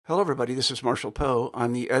Hello, everybody. This is Marshall Poe.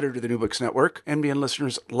 I'm the editor of the New Books Network. NBN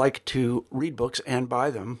listeners like to read books and buy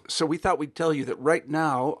them. So we thought we'd tell you that right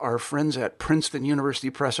now, our friends at Princeton University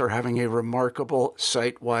Press are having a remarkable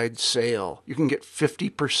site-wide sale. You can get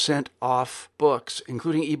 50% off books,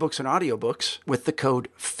 including ebooks and audiobooks, with the code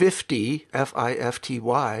 50,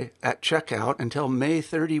 F-I-F-T-Y, at checkout until May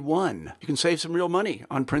 31. You can save some real money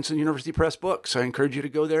on Princeton University Press books. I encourage you to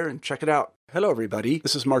go there and check it out. Hello, everybody.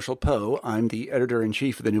 This is Marshall Poe. I'm the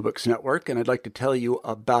editor-in-chief of the New Books Network, and I'd like to tell you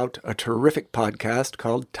about a terrific podcast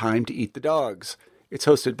called Time to Eat the Dogs. It's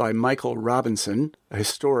hosted by Michael Robinson, a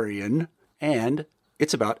historian, and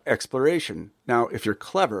it's about exploration. Now, if you're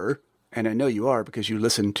clever, and I know you are because you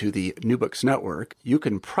listen to the New Books Network, you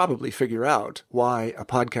can probably figure out why a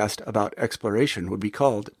podcast about exploration would be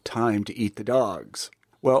called Time to Eat the Dogs.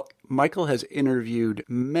 Well, Michael has interviewed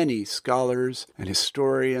many scholars and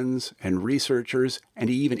historians and researchers,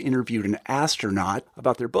 and he even interviewed an astronaut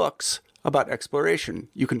about their books about exploration.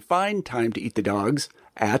 You can find Time to Eat the Dogs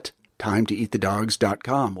at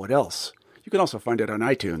timetoeatthedogs.com. What else? You can also find it on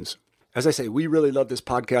iTunes. As I say, we really love this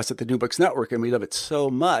podcast at the New Books Network, and we love it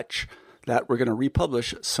so much that we're going to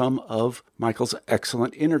republish some of Michael's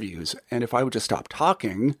excellent interviews. And if I would just stop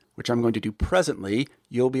talking, which I'm going to do presently,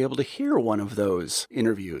 you'll be able to hear one of those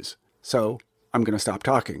interviews. So I'm going to stop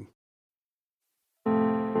talking.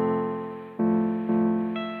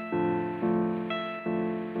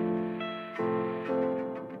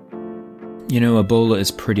 You know, Ebola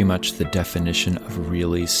is pretty much the definition of a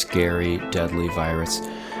really scary, deadly virus.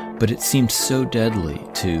 But it seemed so deadly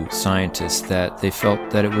to scientists that they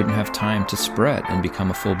felt that it wouldn't have time to spread and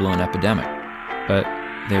become a full-blown epidemic. But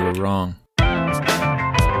they were wrong.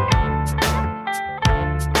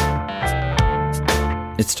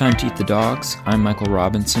 It's time to eat the dogs. I'm Michael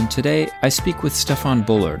Robinson. Today, I speak with Stephan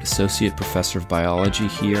Bullard, Associate Professor of Biology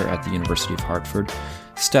here at the University of Hartford.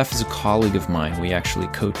 Steph is a colleague of mine. We actually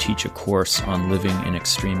co-teach a course on living in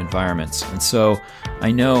extreme environments, and so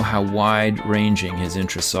I know how wide-ranging his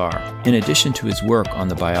interests are. In addition to his work on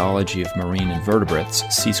the biology of marine invertebrates,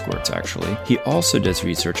 sea squirts actually, he also does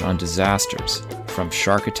research on disasters, from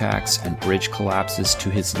shark attacks and bridge collapses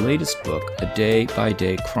to his latest book, a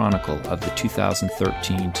day-by-day chronicle of the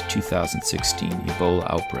 2013 to 2016 Ebola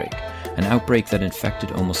outbreak. An outbreak that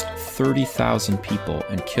infected almost 30,000 people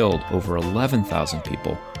and killed over 11,000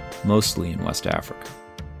 people, mostly in West Africa.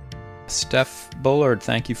 Steph Bullard,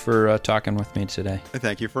 thank you for talking with me today.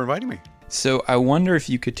 Thank you for inviting me. So I wonder if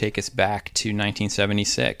you could take us back to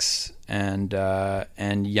 1976 and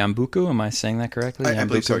Yambuku. Am I saying that correctly? I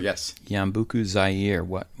believe so, yes. Yambuku, Zaire.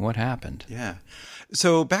 What happened? Yeah.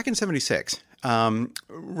 So back in 76,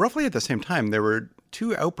 roughly at the same time, there were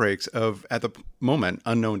two outbreaks of, at the moment,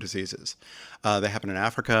 unknown diseases. They happened in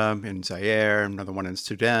Africa, in Zaire, another one in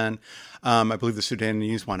Sudan. I believe the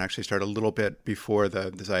Sudanese one actually started a little bit before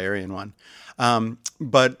the Zairean one.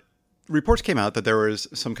 But reports came out that there was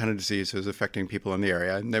some kind of disease that was affecting people in the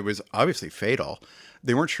area, and it was obviously fatal.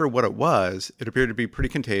 They weren't sure what it was. It appeared to be pretty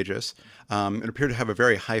contagious. It appeared to have a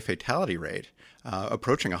very high fatality rate,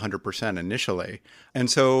 approaching 100% initially. And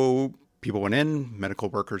so people went in, medical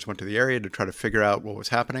workers went to the area to try to figure out what was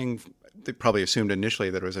happening. They probably assumed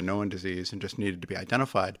initially that it was a known disease and just needed to be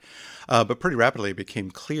identified. But pretty rapidly it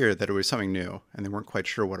became clear that it was something new, and they weren't quite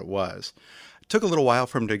sure what it was. It took a little while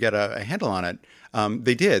for them to get a handle on it.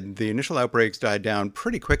 They did. The initial outbreaks died down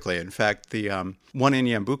pretty quickly. In fact, the one in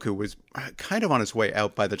Yambuku was kind of on its way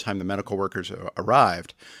out by the time the medical workers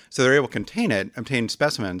arrived. So they were able to contain it, obtain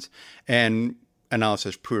specimens, and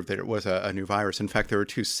analysis proved that it was a new virus. In fact, there were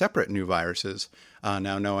two separate new viruses,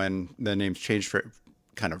 now known, the names changed for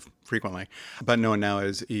kind of frequently, but known now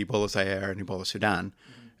as Ebola Zaire and Ebola Sudan.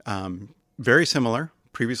 Very similar,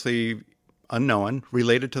 previously unknown,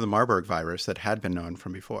 related to the Marburg virus that had been known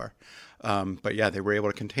from before. But yeah, they were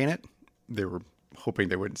able to contain it. They were hoping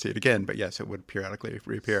they wouldn't see it again, but yes, it would periodically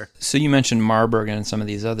reappear. So you mentioned Marburg and some of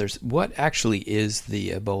these others. What actually is the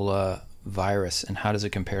Ebola virus, and how does it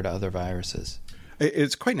compare to other viruses?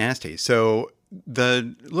 It's quite nasty. So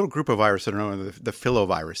the little group of viruses that are known as the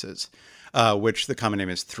filoviruses, which the common name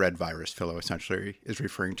is thread virus. Philo essentially is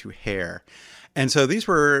referring to hair. And so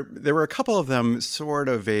there were a couple of them sort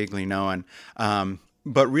of vaguely known.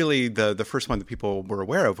 But really, the first one that people were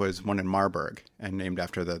aware of was one in Marburg, and named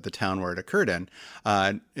after the town where it occurred in.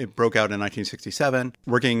 It broke out in 1967,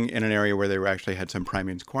 working in an area where they actually had some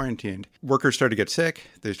primates quarantined. Workers started to get sick.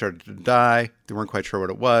 They started to die. They weren't quite sure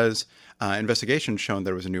what it was. Investigation showed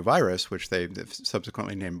there was a new virus, which they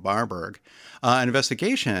subsequently named Marburg. An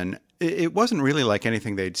investigation, it wasn't really like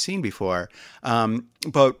anything they'd seen before.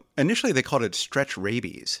 But initially, they called it stretch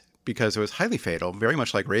rabies, because it was highly fatal, very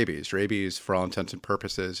much like rabies. Rabies, for all intents and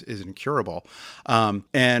purposes, is incurable.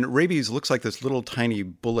 And rabies looks like this little tiny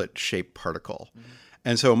bullet-shaped particle.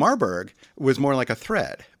 And so Marburg was more like a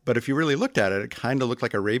thread. But if you really looked at it, it kind of looked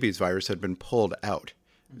like a rabies virus had been pulled out.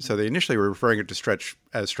 So they initially were referring it to stretch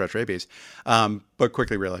rabies, but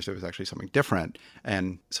quickly realized it was actually something different,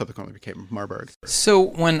 and subsequently became Marburg.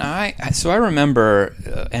 So I remember,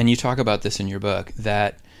 and you talk about this in your book,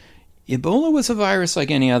 that Ebola was a virus like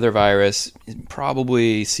any other virus.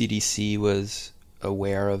 Probably CDC was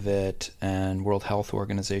aware of it, and World Health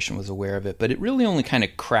Organization was aware of it, but it really only kind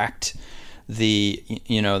of cracked the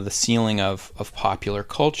ceiling of popular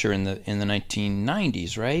culture in the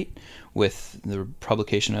 1990s, right? With the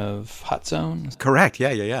publication of Hot Zone. Correct.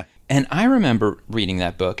 Yeah. And I remember reading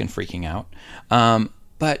that book and freaking out.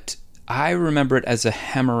 But I remember it as a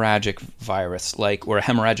hemorrhagic virus, or a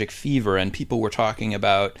hemorrhagic fever, and people were talking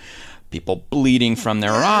about people bleeding from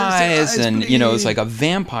their eyes, and it's like a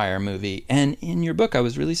vampire movie. And in your book, I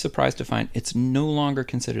was really surprised to find it's no longer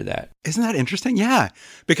considered that. Isn't that interesting? Yeah,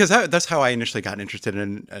 because that's how I initially got interested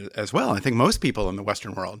in as well. I think most people in the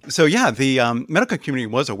Western world. So yeah, the medical community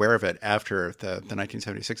was aware of it after the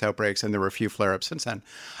 1976 outbreaks, and there were a few flare-ups since then.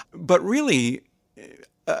 But really,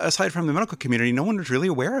 aside from the medical community, no one was really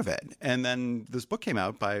aware of it. And then this book came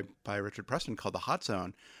out by Richard Preston called The Hot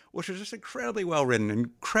Zone, which was just incredibly well written,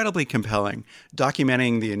 incredibly compelling,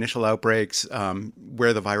 documenting the initial outbreaks,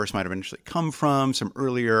 where the virus might have initially come from, some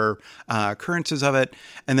earlier occurrences of it,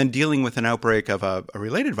 and then dealing with an outbreak of a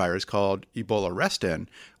related virus called Ebola restin,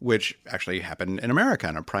 which actually happened in America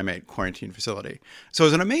in a primate quarantine facility. So it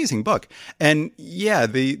was an amazing book. And yeah,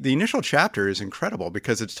 the initial chapter is incredible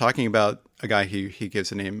because it's talking about a guy he gives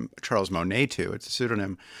the name Charles Monet to, it's a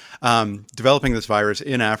pseudonym, developing this virus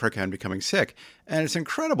in Africa and becoming sick. And it's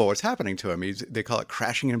incredible what's happening to him. They call it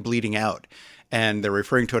crashing and bleeding out. And they're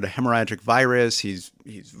referring to it as a hemorrhagic virus. He's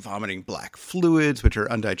vomiting black fluids, which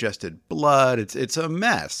are undigested blood. It's a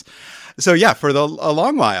mess. So yeah, for a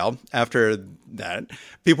long while after that,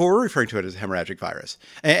 people were referring to it as a hemorrhagic virus.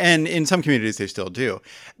 And in some communities, they still do.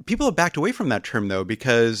 People have backed away from that term, though,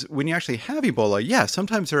 because when you actually have Ebola, yeah,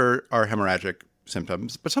 sometimes there are hemorrhagic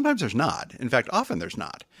symptoms, but sometimes there's not. In fact, often there's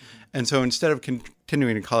not. And so instead of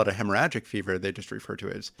continuing to call it a hemorrhagic fever, they just refer to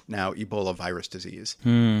it as now Ebola virus disease.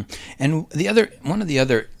 And one of the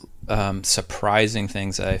other surprising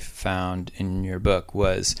things I found in your book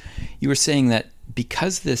was you were saying that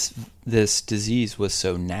because this disease was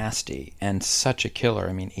so nasty and such a killer,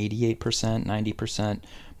 88%, 90%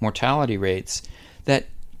 mortality rates, that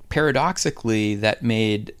paradoxically that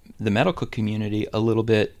made the medical community a little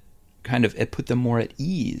bit it put them more at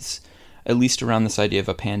ease, at least around this idea of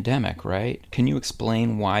a pandemic, right? Can you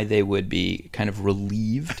explain why they would be kind of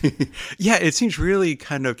relieved? Yeah, it seems really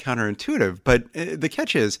kind of counterintuitive, but the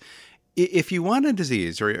catch is, if you want a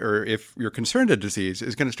disease or if you're concerned a disease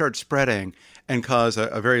is going to start spreading and cause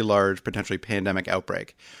a very large, potentially pandemic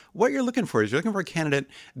outbreak, what you're looking for is a candidate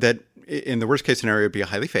that, in the worst case scenario, would be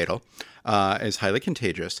highly fatal, is highly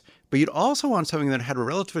contagious, but you'd also want something that had a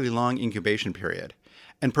relatively long incubation period.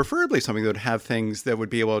 And preferably something that would have things that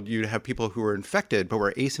would be able you to have people who were infected but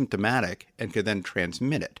were asymptomatic and could then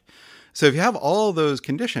transmit it. So if you have all those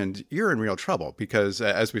conditions, you're in real trouble because,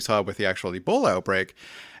 as we saw with the actual Ebola outbreak,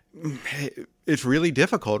 it's really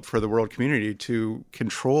difficult for the world community to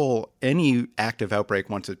control any active outbreak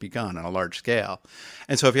once it's begun on a large scale.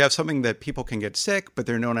 And so if you have something that people can get sick, but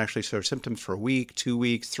they don't actually show symptoms for a week, 2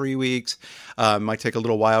 weeks, 3 weeks, it might take a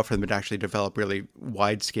little while for them to actually develop really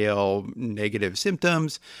wide-scale negative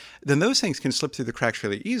symptoms, then those things can slip through the cracks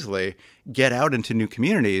really easily, get out into new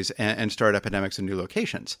communities, and start epidemics in new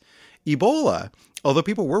locations. Ebola, although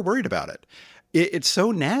people were worried about it, it's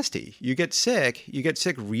so nasty. You get sick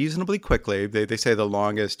reasonably quickly. They say the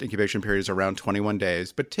longest incubation period is around 21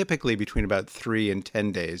 days, but typically between about 3 and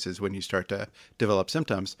 10 days is when you start to develop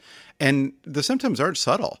symptoms. And the symptoms aren't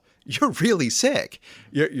subtle. You're really sick.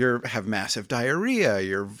 You have massive diarrhea.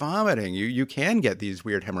 You're vomiting. You can get these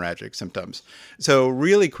weird hemorrhagic symptoms. So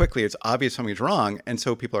really quickly, it's obvious something's wrong, and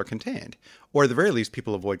so people are contained. Or at the very least,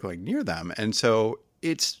 people avoid going near them. And so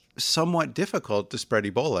it's somewhat difficult to spread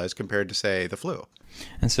Ebola as compared to, say, the flu.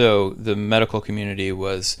 And so the medical community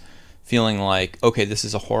was feeling like, okay, this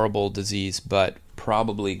is a horrible disease, but it's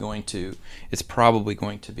probably going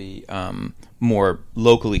to be more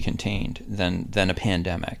locally contained than a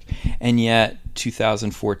pandemic. And yet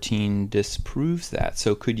 2014 disproves that.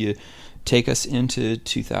 So could you take us into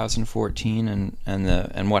 2014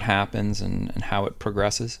 and what happens and how it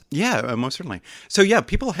progresses? Yeah, most certainly. So yeah,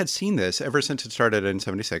 people had seen this ever since it started in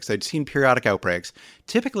 76. They'd seen periodic outbreaks.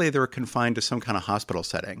 Typically, they were confined to some kind of hospital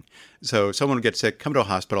setting. So someone would get sick, come to a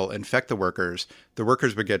hospital, infect the workers. The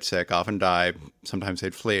workers would get sick, often die. Sometimes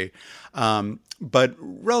they'd flee. But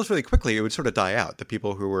relatively quickly, it would sort of die out. The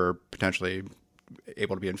people who were potentially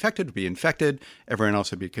able to be infected would be infected. Everyone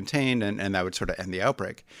else would be contained, and that would sort of end the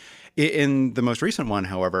outbreak. In the most recent one,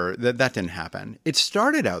 however, that didn't happen. It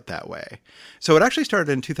started out that way. So it actually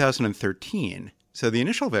started in 2013. So the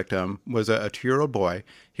initial victim was a 2-year-old boy.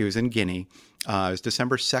 He was in Guinea. It was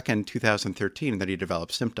December 2nd, 2013, that he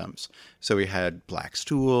developed symptoms. So he had black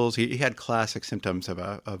stools. He had classic symptoms of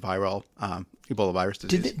a viral Ebola virus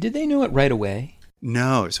disease. Did they know it right away?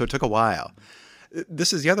 No. So it took a while.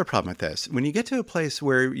 This is the other problem with this. When you get to a place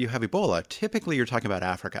where you have Ebola, typically you're talking about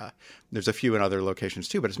Africa. There's a few in other locations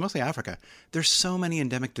too, but it's mostly Africa. There's so many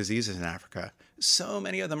endemic diseases in Africa. So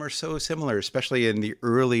many of them are so similar, especially in the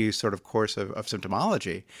early sort of course of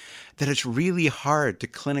symptomology, that it's really hard to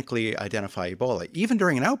clinically identify Ebola. Even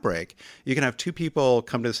during an outbreak, you can have 2 people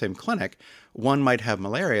come to the same clinic. One might have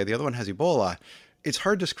malaria, the other one has Ebola. It's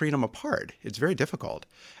hard to screen them apart. It's very difficult.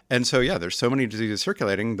 And so, yeah, there's so many diseases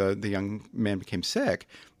circulating. The young man became sick.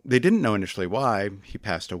 They didn't know initially why. He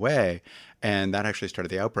passed away, and that actually started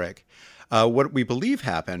the outbreak. What we believe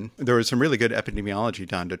happened, there was some really good epidemiology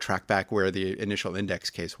done to track back where the initial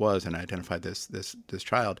index case was and identified this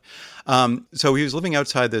child. So he was living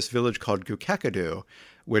outside this village called Gukekadu,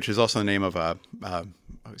 which is also the name of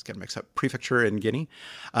I always get mixed up, prefecture in Guinea.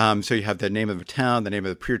 So you have the name of the town, the name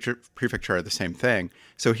of the prefecture are the same thing.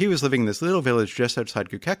 So he was living in this little village just outside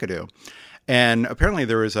Gukekadu. And apparently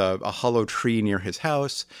there was a hollow tree near his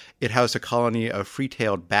house. It housed a colony of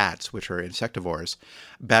free-tailed bats, which are insectivores.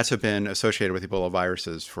 Bats have been associated with Ebola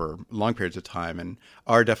viruses for long periods of time and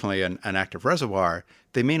are definitely an active reservoir.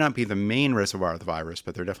 They may not be the main reservoir of the virus,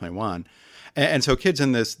 but they're definitely one. And so kids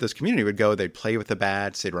in this community would go, they'd play with the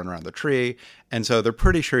bats, they'd run around the tree. And so they're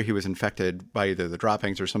pretty sure he was infected by either the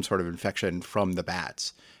droppings or some sort of infection from the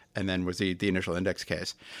bats. And then was the initial index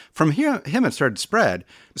case. From him, it started to spread.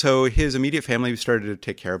 So his immediate family started to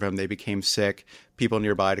take care of him. They became sick. People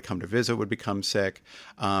nearby to come to visit would become sick,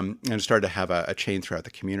 and it started to have a chain throughout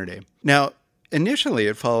the community. Now, initially,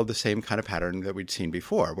 it followed the same kind of pattern that we'd seen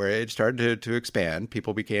before, where it started to expand.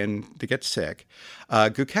 People began to get sick.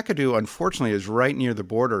 Gukekadu, unfortunately, is right near the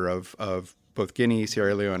border of both Guinea,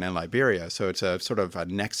 Sierra Leone, and Liberia. So it's a sort of a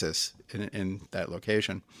nexus in that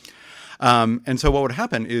location. And so what would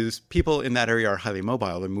happen is people in that area are highly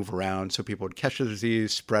mobile. They move around. So people would catch the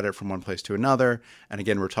disease, spread it from one place to another. And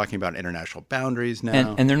again, we're talking about international boundaries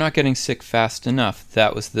now. And they're not getting sick fast enough.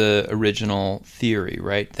 That was the original theory,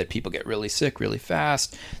 right? That people get really sick really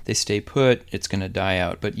fast. They stay put. It's going to die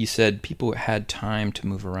out. But you said people had time to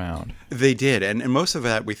move around. They did. And most of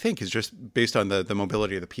that, we think, is just based on the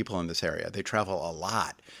mobility of the people in this area. They travel a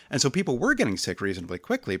lot. And so people were getting sick reasonably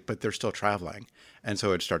quickly, but they're still traveling. And so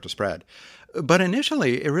it'd start to spread. But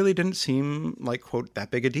initially, it really didn't seem like, quote,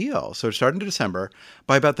 that big a deal. So it started in December.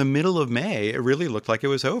 By about the middle of May, it really looked like it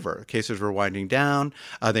was over. Cases were winding down.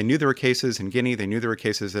 They knew there were cases in Guinea. They knew there were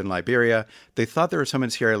cases in Liberia. They thought there were some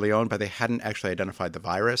in Sierra Leone, but they hadn't actually identified the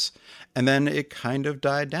virus. And then it kind of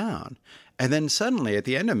died down. And then suddenly, at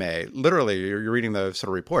the end of May, literally, you're reading the sort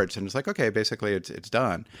of reports, and it's like, okay, basically, it's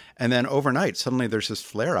done. And then overnight, suddenly there's this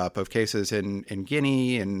flare-up of cases in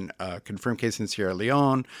Guinea and confirmed cases in Sierra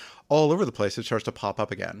Leone. All over the place, it starts to pop up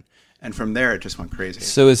again. And from there, it just went crazy.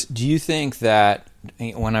 So do you think that,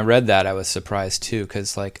 when I read that, I was surprised too,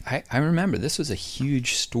 because I remember this was a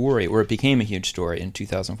huge story, or it became a huge story in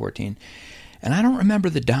 2014, and I don't remember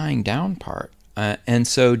the dying down part. And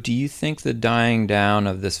so do you think the dying down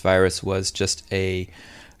of this virus was just a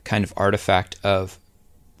kind of artifact of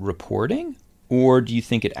reporting? Or do you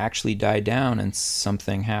think it actually died down and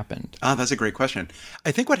something happened? That's a great question.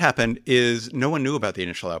 I think what happened is no one knew about the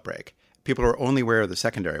initial outbreak. People were only aware of the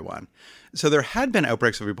secondary one. So there had been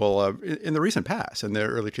outbreaks of Ebola in the recent past, in the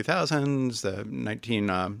early 2000s, the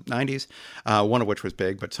 1990s, one of which was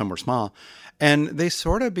big, but some were small. And they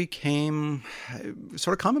sort of became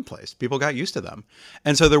sort of commonplace. People got used to them.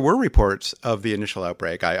 And so there were reports of the initial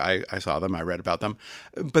outbreak. I saw them. I read about them.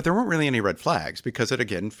 But there weren't really any red flags because it,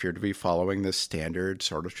 again, appeared to be following this standard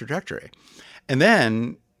sort of trajectory. And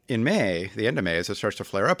then in May, the end of May, as it starts to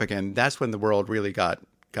flare up again, that's when the world really got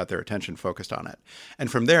their attention focused on it.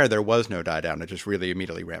 And from there was no die down. It just really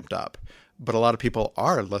immediately ramped up. But a lot of people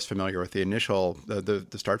are less familiar with the initial, the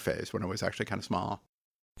start phase when it was actually kind of small.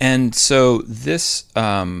 And so this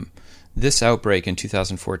this outbreak in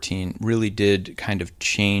 2014 really did kind of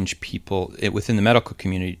change people within the medical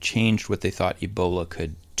community, changed what they thought Ebola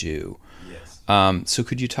could do. Yes. So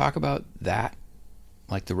could you talk about that,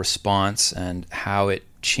 like the response and how it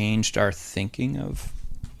changed our thinking of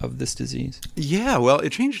this disease? Yeah, well,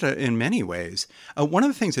 it changed in many ways. One of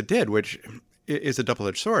the things it did, which is a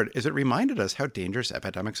double-edged sword, is it reminded us how dangerous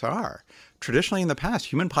epidemics are. Traditionally in the past,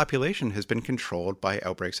 human population has been controlled by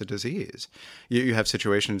outbreaks of disease. You have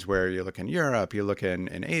situations where you look in Europe, you look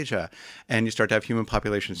in Asia, and you start to have human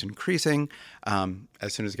populations increasing.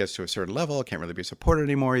 As soon as it gets to a certain level, it can't really be supported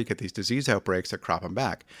anymore. You get these disease outbreaks that crop them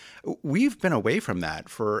back. We've been away from that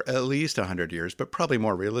for at least 100 years, but probably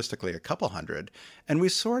more realistically a couple hundred, and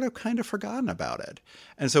we've sort of kind of forgotten about it.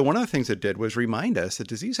 And so one of the things it did was remind us that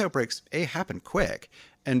disease outbreaks, A, happen quick,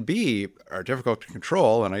 and B, are difficult to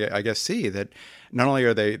control, and I guess C, that not only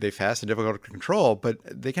are they fast and difficult to control, but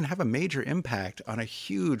they can have a major impact on a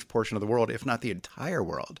huge portion of the world, if not the entire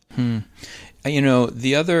world.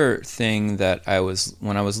 The other thing that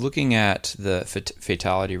when I was looking at the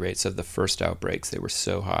fatality rates of the first outbreaks, they were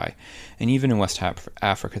so high, and even in West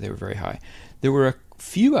Africa, they were very high. There were a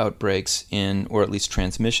few outbreaks or at least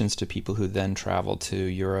transmissions to people who then traveled to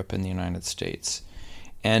Europe and the United States.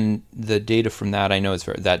 And the data from that, I know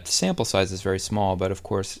that sample size is very small, but of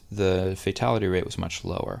course the fatality rate was much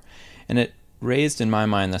lower. And it raised in my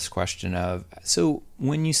mind this question of, so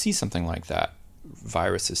when you see something like that,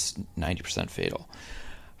 virus is 90% fatal,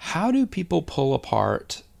 how do people pull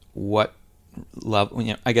apart what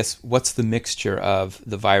level, I guess, what's the mixture of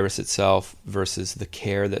the virus itself versus the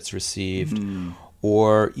care that's received,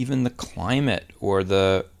 or even the climate or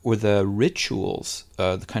the rituals,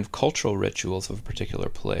 the kind of cultural rituals of a particular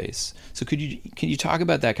place? So can you talk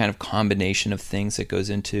about that kind of combination of things that goes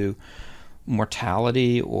into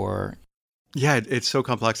mortality? Or yeah, it's so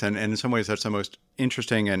complex, and in some ways that's the most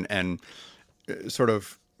interesting and sort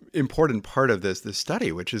of important part of this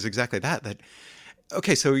study, which is exactly that.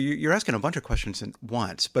 Okay, so you're asking a bunch of questions at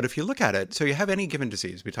once, but if you look at it, so you have any given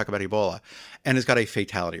disease, we talk about Ebola, and it's got a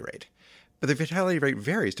fatality rate. But the fatality rate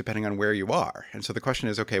varies depending on where you are. And so the question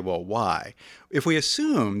is, okay, well, why? If we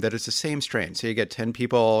assume that it's the same strain, so you get 10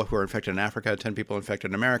 people who are infected in Africa, 10 people infected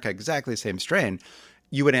in America, exactly the same strain,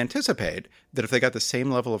 you would anticipate that if they got the same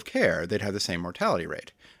level of care, they'd have the same mortality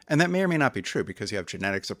rate. And that may or may not be true because you have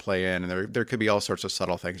genetics to play in, and there could be all sorts of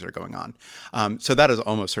subtle things that are going on. So that is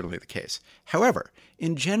almost certainly the case. However,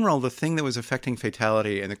 in general, the thing that was affecting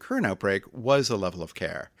fatality in the current outbreak was the level of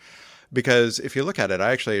care. Because if you look at it,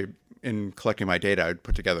 I actually, in collecting my data, I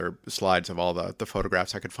put together slides of all the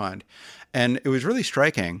photographs I could find. And it was really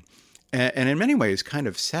striking, and in many ways kind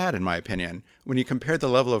of sad, in my opinion, when you compare the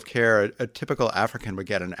level of care a typical African would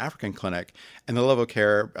get in an African clinic and the level of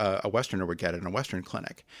care a Westerner would get in a Western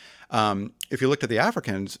clinic. If you looked at the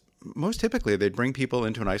Africans, most typically they'd bring people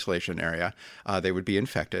into an isolation area. They would be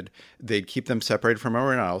infected. They'd keep them separated from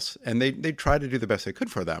everyone else, and they'd try to do the best they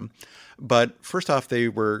could for them. But first off, they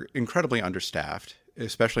were incredibly understaffed,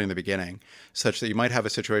 especially in the beginning, such that you might have a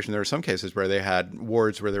situation. There were some cases where they had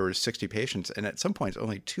wards where there were 60 patients, and at some points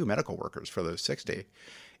only 2 medical workers for those 60.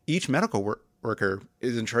 Each medical worker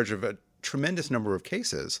is in charge of a tremendous number of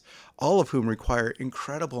cases, all of whom require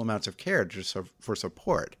incredible amounts of care just for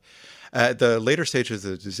support. At the later stages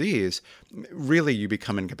of the disease, really you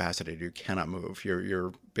become incapacitated. You cannot move.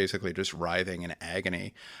 You're basically just writhing in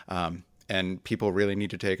agony. And people really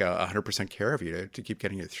need to take 100% care of you to keep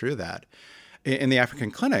getting you through that. In the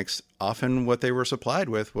African clinics, often what they were supplied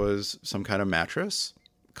with was some kind of mattress,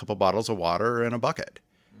 a couple bottles of water, and a bucket.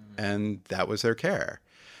 And that was their care.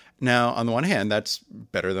 Now, on the one hand, that's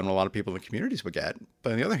better than a lot of people in the communities would get.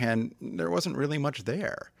 But on the other hand, there wasn't really much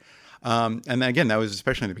there. And then again, that was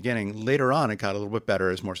especially in the beginning. Later on, it got a little bit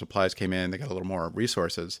better as more supplies came in. They got a little more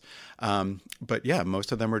resources. But yeah,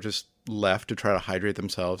 most of them were just left to try to hydrate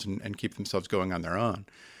themselves and keep themselves going on their own.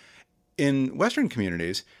 In Western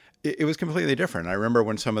communities, it was completely different. I remember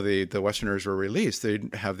when some of the Westerners were released,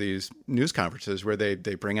 they'd have these news conferences where they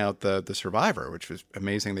bring out the survivor, which was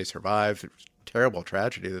amazing. They survived. It was a terrible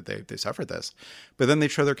tragedy that they suffered this. But then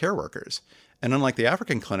they'd show their care workers. And unlike the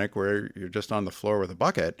African clinic where you're just on the floor with a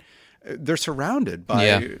bucket, they're surrounded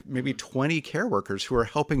by maybe 20 care workers who are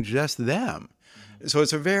helping just them. So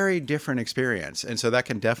it's a very different experience. And so that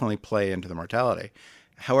can definitely play into the mortality.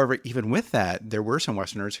 However, even with that, there were some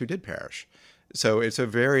Westerners who did perish. So it's a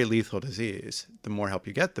very lethal disease. The more help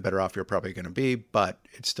you get, the better off you're probably going to be, but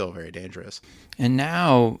it's still very dangerous. And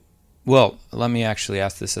now, well, let me actually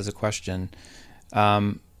ask this as a question.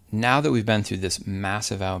 Now that we've been through this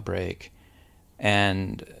massive outbreak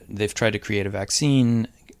and they've tried to create a vaccine,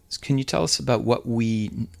 can you tell us about what we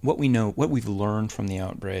know, what we've learned from the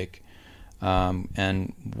outbreak,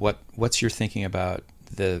 and what's your thinking about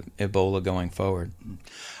the Ebola going forward?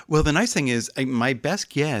 Well, the nice thing is, my best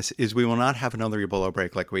guess is we will not have another Ebola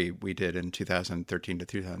outbreak like we did in 2013 to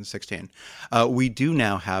 2016. We do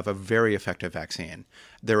now have a very effective vaccine.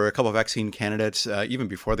 There were a couple of vaccine candidates even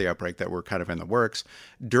before the outbreak that were kind of in the works.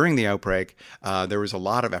 During the outbreak, there was a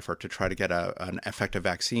lot of effort to try to get an effective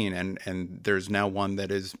vaccine, and there's now one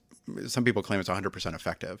that is, some people claim it's 100%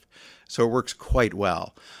 effective. So it works quite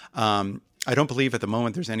well. I don't believe at the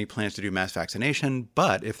moment there's any plans to do mass vaccination,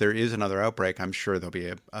 but if there is another outbreak, I'm sure there'll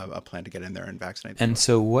be a plan to get in there and vaccinate people. And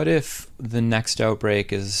so what if the next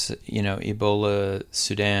outbreak is, Ebola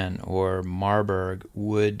Sudan or Marburg?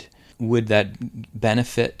 Would that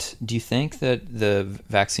benefit, do you think that the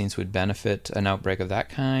vaccines would benefit an outbreak of that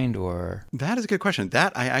kind, or? That is a good question.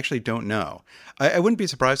 That I actually don't know. I wouldn't be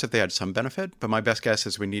surprised if they had some benefit, but my best guess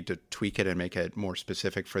is we need to tweak it and make it more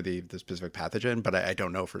specific for the specific pathogen, but I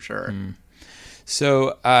don't know for sure.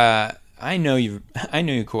 So I know you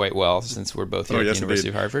quite well, since we're both here at the University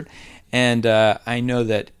of Harvard, and I know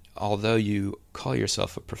that although you call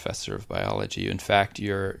yourself a professor of biology, in fact,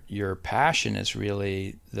 your passion is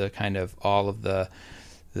really the kind of all of the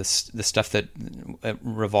stuff that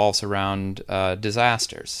revolves around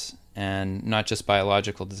disasters, and not just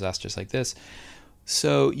biological disasters like this.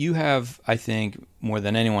 So you have, I think, more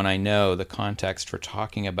than anyone I know, the context for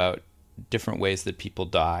talking about different ways that people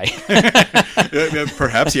die.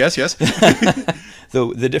 Perhaps, yes.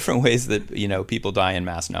 The different ways that people die in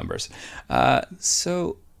mass numbers.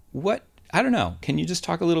 So what, I don't know, can you just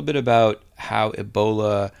talk a little bit about how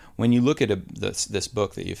Ebola, when you look at this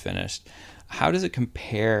book that you finished, how does it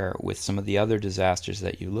compare with some of the other disasters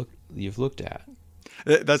that you've looked at?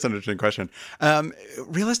 That's an interesting question.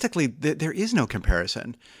 Realistically, there is no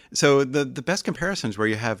comparison. So the best comparisons where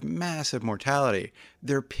you have massive mortality,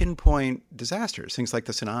 they're pinpoint disasters, things like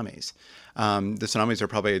the tsunamis. The tsunamis are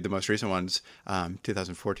probably the most recent ones,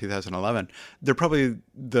 2004, 2011. They're probably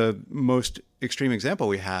the most extreme example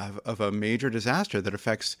we have of a major disaster that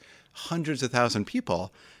affects hundreds of thousands of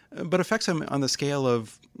people, but affects them on the scale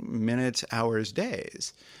of minutes, hours,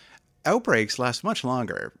 days. Outbreaks last much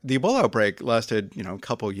longer. The Ebola outbreak lasted, a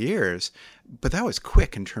couple years, but that was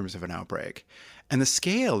quick in terms of an outbreak. And the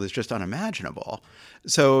scale is just unimaginable.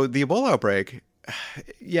 So the Ebola outbreak,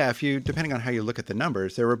 depending on how you look at the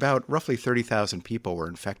numbers, there were about roughly 30,000 people were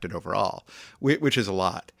infected overall, which is a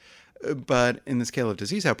lot. But in the scale of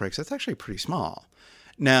disease outbreaks, that's actually pretty small.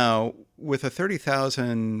 Now, with a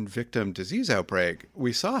 30,000 victim disease outbreak,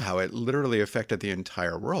 we saw how it literally affected the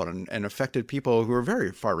entire world and affected people who were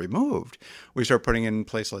very far removed. We start putting in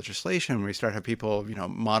place legislation. We start have people,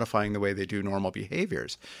 modifying the way they do normal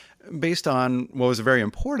behaviors based on what was a very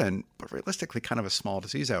important, but realistically kind of a small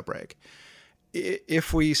disease outbreak.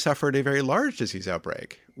 If we suffered a very large disease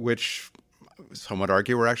outbreak, which some would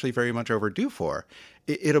argue we're actually very much overdue for,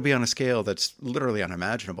 it'll be on a scale that's literally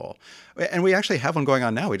unimaginable. And we actually have one going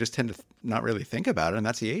on now. We just tend to not really think about it, and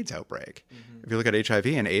that's the AIDS outbreak. Mm-hmm. If you look at HIV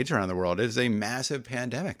and AIDS around the world, it is a massive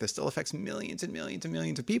pandemic that still affects millions and millions and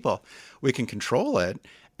millions of people. We can control it,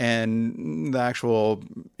 and the actual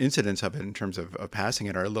incidence of it in terms of passing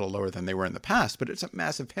it are a little lower than they were in the past, but it's a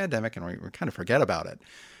massive pandemic, and we kind of forget about it.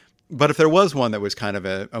 But if there was one that was kind of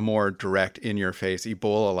a more direct, in-your-face,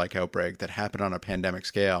 Ebola-like outbreak that happened on a pandemic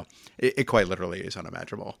scale, it quite literally is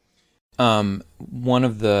unimaginable.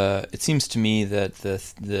 It seems to me that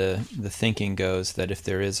the thinking goes that if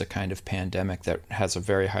there is a kind of pandemic that has a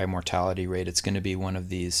very high mortality rate, it's going to be one of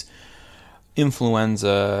these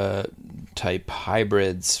influenza type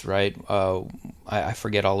hybrids, right? I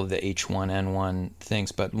forget all of the H1N1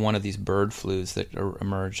 things, but one of these bird flus that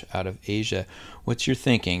emerge out of Asia. What's your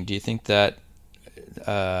thinking? Do you think that's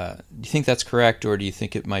correct, or do you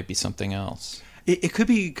think it might be something else? It could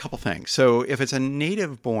be a couple things. So if it's a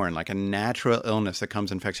native born, like a natural illness that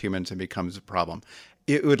comes, infects humans, and becomes a problem,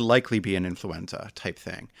 it would likely be an influenza type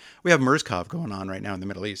thing. We have MERS-CoV going on right now in the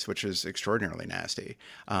Middle East, which is extraordinarily nasty.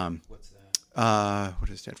 What's that? What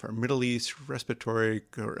does it stand for? Middle East Respiratory,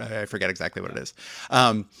 I forget exactly what it is.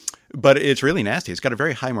 But it's really nasty. It's got a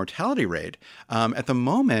very high mortality rate. At the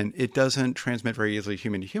moment, it doesn't transmit very easily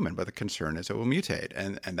human to human, but the concern is it will mutate.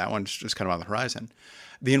 And that one's just kind of on the horizon.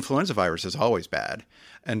 The influenza virus is always bad.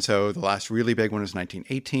 And so the last really big one was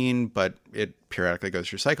 1918, but it periodically goes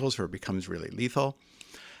through cycles where it becomes really lethal.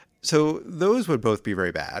 So those would both be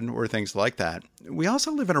very bad, or things like that. We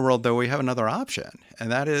also live in a world, though, we have another option,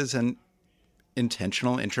 and that is an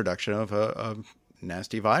intentional introduction of a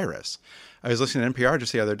nasty virus. I was listening to NPR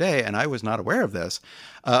just the other day, and I was not aware of this.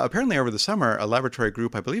 Apparently over the summer, a laboratory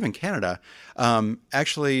group, I believe in Canada,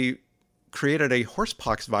 actually created a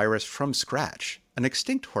horsepox virus from scratch, an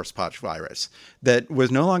extinct horsepox virus that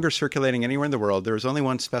was no longer circulating anywhere in the world. There was only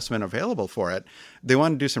one specimen available for it. They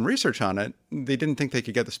wanted to do some research on it. They didn't think they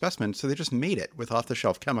could get the specimen, so they just made it with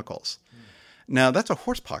off-the-shelf chemicals. Now, that's a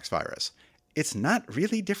horsepox virus. It's not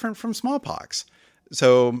really different from smallpox.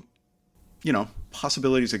 So,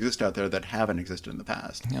 possibilities exist out there that haven't existed in the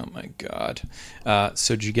past. Oh, my God.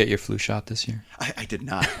 So did you get your flu shot this year? I did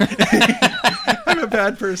not. I'm a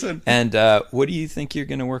bad person. And what do you think you're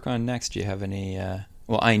going to work on next? Do you have any...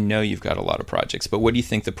 Well, I know you've got a lot of projects, but what do you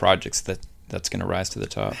think the projects that's going to rise to the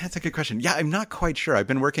top? That's a good question. Yeah, I'm not quite sure. I've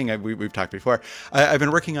been working, we've talked before, I've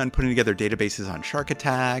been working on putting together databases on shark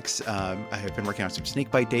attacks. I have been working on some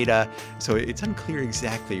snakebite data. So it's unclear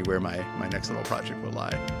exactly where my next little project will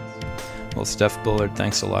lie. Well, Steph Bullard,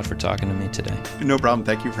 thanks a lot for talking to me today. No problem.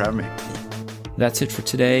 Thank you for having me. That's it for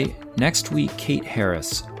today. Next week, Kate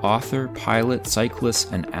Harris, author, pilot,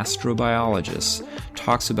 cyclist, and astrobiologist,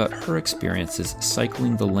 talks about her experiences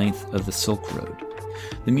cycling the length of the Silk Road.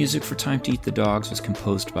 The music for Time to Eat the Dogs was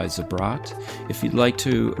composed by Zabrat. If you'd like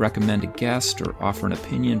to recommend a guest or offer an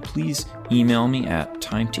opinion, please email me at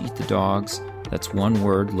timetoeatthedogs, that's one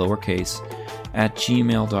word, lowercase,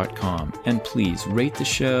 @gmail.com. And please rate the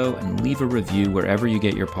show and leave a review wherever you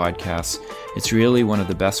get your podcasts. It's really one of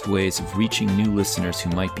the best ways of reaching new listeners who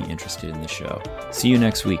might be interested in the show. See you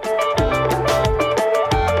next week.